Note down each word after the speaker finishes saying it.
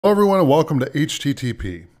Hello everyone and welcome to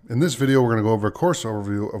HTTP. In this video, we're going to go over a course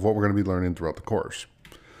overview of what we're going to be learning throughout the course.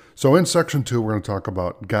 So in section 2, we're going to talk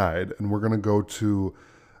about guide, and we're going to go to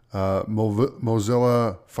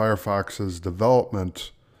Mozilla Firefox's development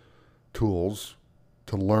tools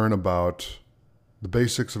to learn about the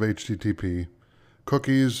basics of HTTP,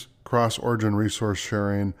 cookies, cross-origin resource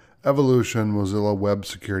sharing, evolution, Mozilla Web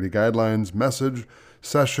Security Guidelines, message,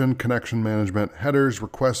 session, connection management, headers,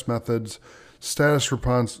 request methods, status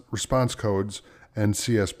response codes, and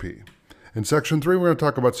CSP. In section 3, we're going to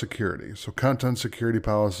talk about security. So content security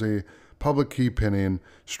policy, public key pinning,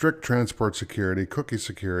 strict transport security, cookie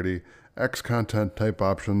security, X content type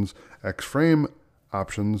options, X frame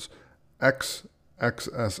options, X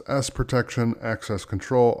XSS protection, access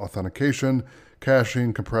control, authentication,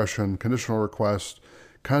 caching, compression, conditional request,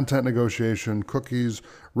 content negotiation, cookies,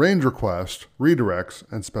 range request, redirects,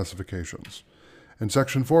 and specifications. In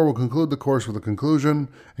section 4, we'll conclude the course with a conclusion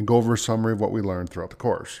and go over a summary of what we learned throughout the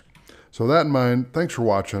course. So with that in mind, thanks for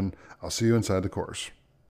watching. I'll see you inside the course.